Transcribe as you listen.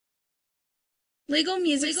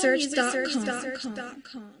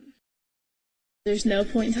LegalMusicSearch.com. There's no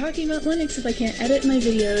point in talking about Linux if I can't edit my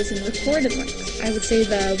videos in recorded Linux. I would say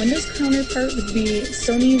the Windows counterpart would be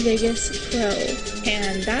Sony Vegas Pro,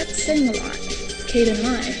 and that's saying a lot. Kden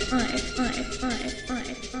Live,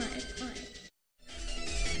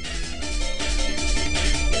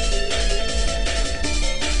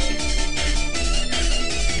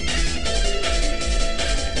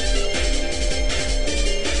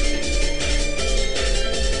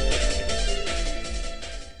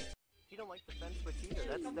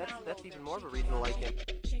 That's even more of a reason to like him.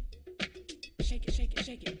 Shake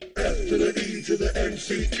it. F to the E to the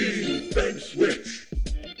NCE, bank switch.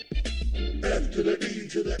 F to the E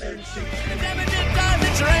to the NCE.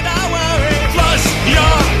 Flush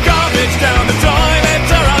your garbage down the toilet,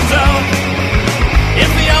 Toronto.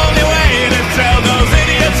 It's the only way to tell those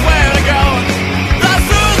idiots where to go. The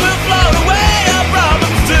sewers will float away our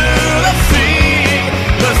problems to the sea.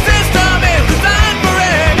 The system is designed for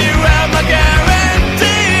it, you have my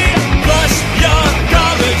guarantee. Flush your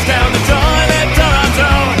garbage down the toilet,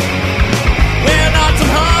 Toronto. We're not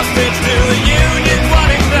some hostage to the union's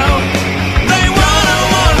wanting zone. They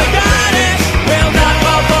want the guidance, we'll not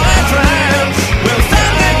fall for their trams. We'll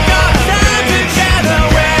send them goddamn together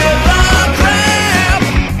with the crap.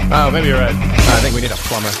 Oh, maybe you're right. I think we need a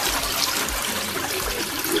plumber.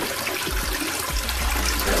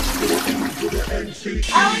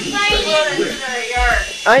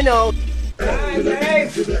 I know.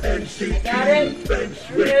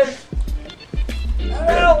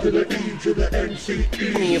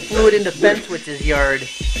 You flew it into Fencewich's yard,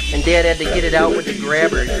 and Dad had to get it out with the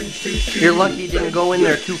grabbers. You're lucky you didn't go in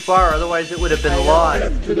there too far, otherwise it would have been lost.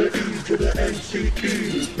 Went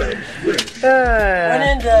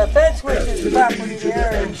into Fencewich's property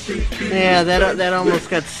there. Yeah, that almost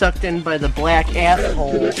got sucked in by the black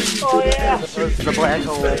asshole. Oh yeah. The black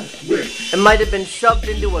hole. It might have been shoved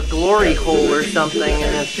into a glory hole or something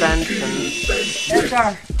in a fence. And That's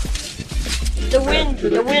our. The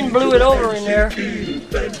wind blew it over in there. So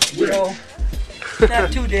it's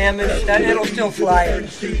not too damaged. It'll still fly.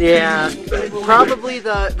 yeah, probably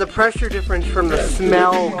the pressure difference from the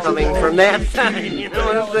smell coming from that side. You know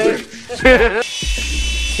what I'm saying?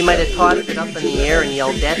 She might have tossed it up in the air and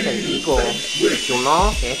yelled, "That's an eagle." You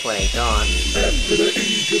know? That's what I thought.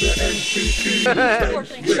 Poor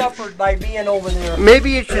thing suffered by being over there.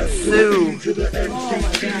 Maybe it should sue.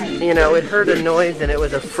 You know, it heard a noise and it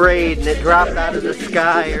was afraid and it dropped out of the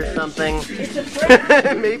sky or something.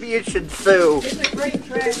 Maybe it should sue. It's a great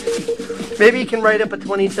tragedy. Maybe you can write up a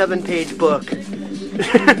 27-page book.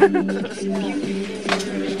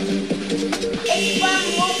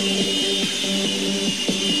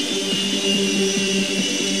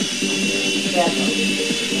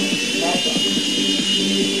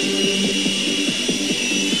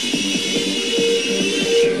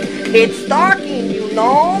 It's stalking, you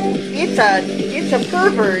know. It's a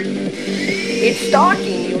pervert. It's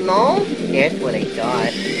stalking, you know. That's what I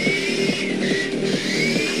thought.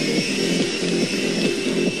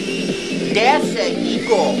 That's an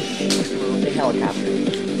eagle. The helicopter.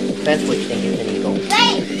 That's what you think is an eagle.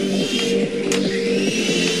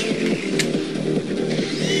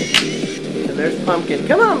 So there's Pumpkin.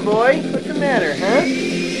 Come on, boy. What's the matter, huh?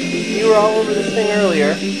 You were all over this thing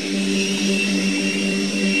earlier.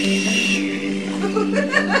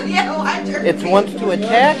 Yeah, watch her. It wants to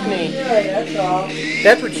attack me. That's all.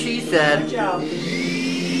 That's what she said. Watch out.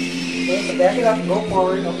 Back it up. Go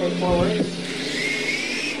forward. Okay, forward.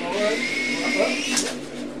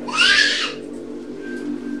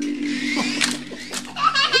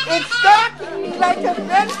 It's stalking me like a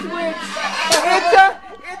fence witch.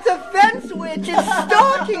 It's a fence witch. It's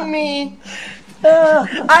stalking me.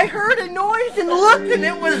 I heard a noise and looked and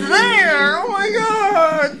it was there. Oh my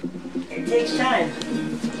God. It takes time.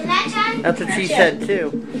 That's what she said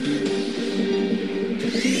too.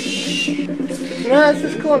 No, this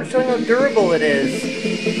is cool. I'm showing how durable it is.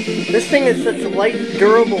 This thing is such light,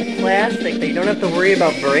 durable plastic that you don't have to worry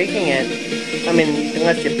about breaking it. I mean,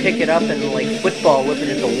 unless you pick it up and like football whip it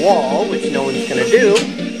at the wall, which no one's gonna do.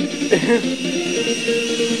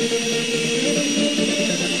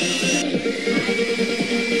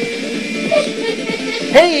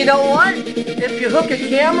 Hey, you know what? If you hook a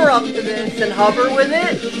camera up to this and hover with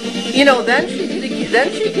it, you know, then she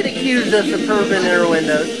could accuse us of perving in her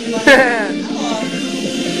windows.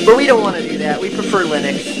 But we don't want to do that. We prefer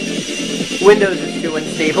Linux. Windows is too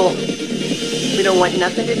unstable. We don't want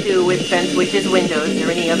nothing to do with Fencewich's Windows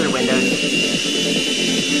or any other Windows.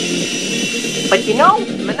 But you know,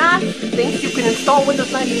 Manas thinks you can install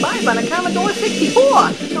Windows 95 on a Commodore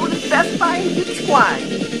 64. So does Best Buy and Geek Squad.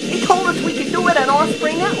 They told us we could do it on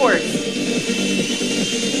Osprey Networks.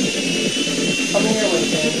 Come here with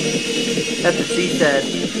me. That's what she said.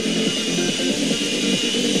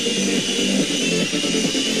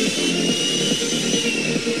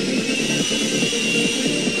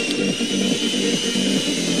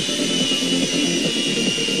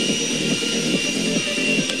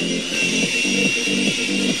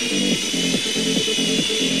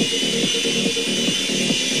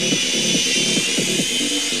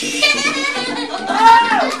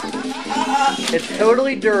 It's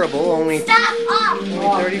totally durable, only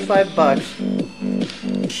 35 bucks.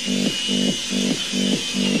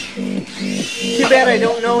 Too bad I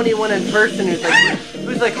don't know anyone in person who's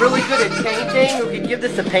like really good at painting, who could give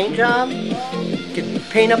this a paint job. Could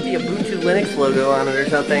paint up the Ubuntu Linux logo on it or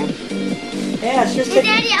something. Yeah, it's just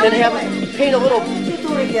And have paint a little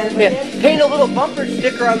paint a little bumper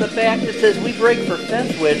sticker on the back that says "We break for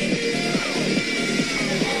Fence Witch."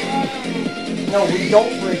 No, we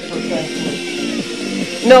don't break for Fence Witch.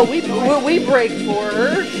 No, we break for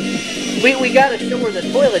her. We gotta show her the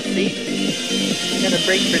toilet seat. We gotta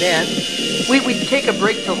break for that. We take a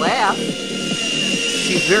break to laugh.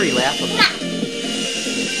 She's very laughable.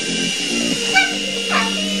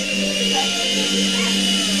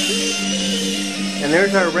 And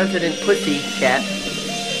there's our resident pussy cat.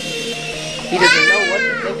 He doesn't know what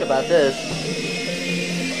to think about this.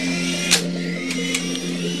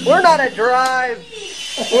 We're not a drive.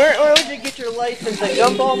 Where would you get your license? A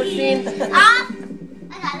gumball machine?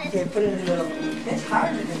 Okay, put it in the middle. It's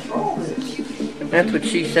hard to control this. That's what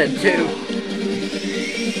she said too.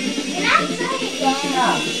 Yeah,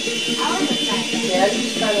 you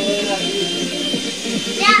just gotta learn how to use it.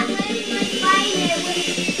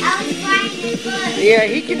 Yeah,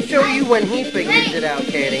 he can show you when he figures it out,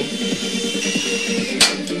 Katie.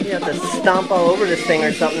 You have to stomp all over this thing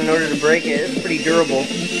or something in order to break it. It's pretty durable.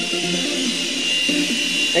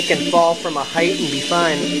 It can fall from a height and be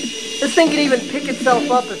fine. This thing can even pick itself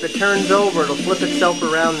up if it turns over. It'll flip itself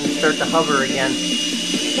around and start to hover again.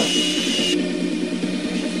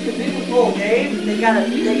 The people told Dave they got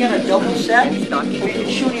a double set where you can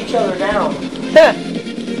shoot each other down.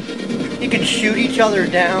 You can shoot each other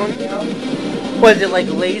down? Was it like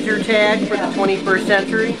laser tag for the 21st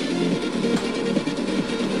century?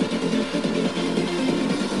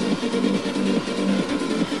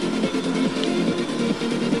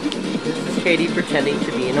 This is Katie pretending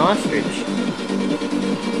to be an ostrich.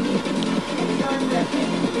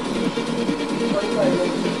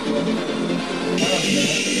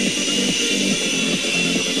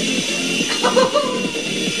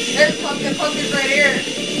 There's Pumpkin. Pumpkin's right here.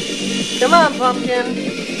 Come on, Pumpkin.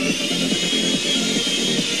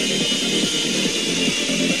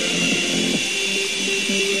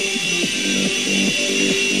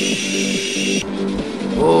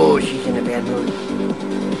 Oh, she's in a bad mood.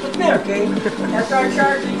 Come here, Kate. After I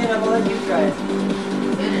charge again, I'm gonna let you try it.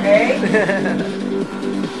 Okay?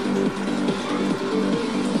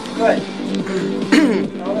 Good.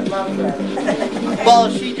 I'll let Mom try it.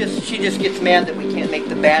 Well, she just gets mad that we can't make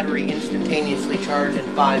the battery instantaneously charge in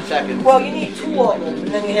 5 seconds. Well, you need 2 of them, and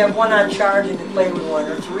then you have one on charge and you play with one,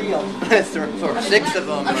 or 3 of them. That's or 6 of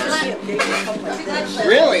them.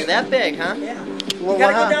 Really? That big, huh? Yeah. Well, You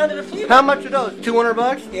gotta go down to the flea how much are those? 200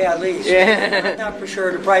 bucks? Yeah, at least. Yeah. I'm not for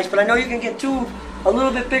sure the price, but I know you can get 2 a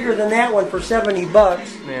little bit bigger than that one for 70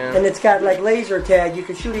 bucks. Yeah. And it's got like laser tag. You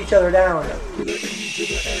can shoot each other down.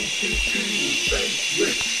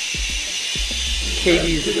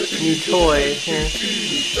 Katie's new toy.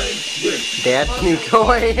 Dad's new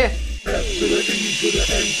toy.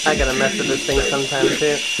 I gotta mess with this thing sometime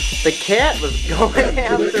too. The cat was going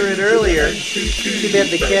after it earlier. Too bad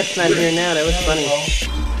the cat's not here now. That was funny.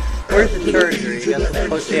 Where's the charger? You got the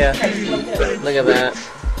post? Yeah. Look at that.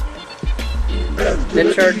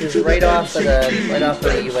 That charges right off of the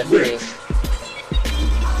USB.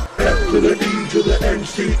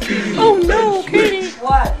 Oh no, Katie!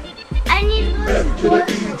 What? I need to go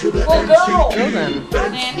to the Well, go! Go then.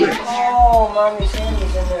 Oh, Mommy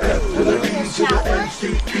Sandy's in there.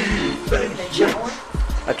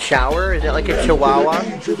 A chower? Is that like a chihuahua?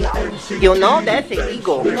 You know, that's an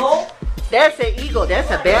eagle. No? That's an eagle.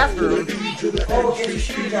 That's a bathroom. Oh, get your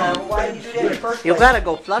shoes on. Why did you do that in the first You place? gotta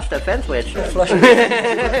go flush the fence witch. Flush the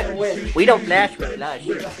witch. We don't flash, we flush.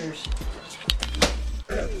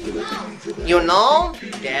 You know?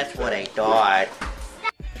 That's what I thought.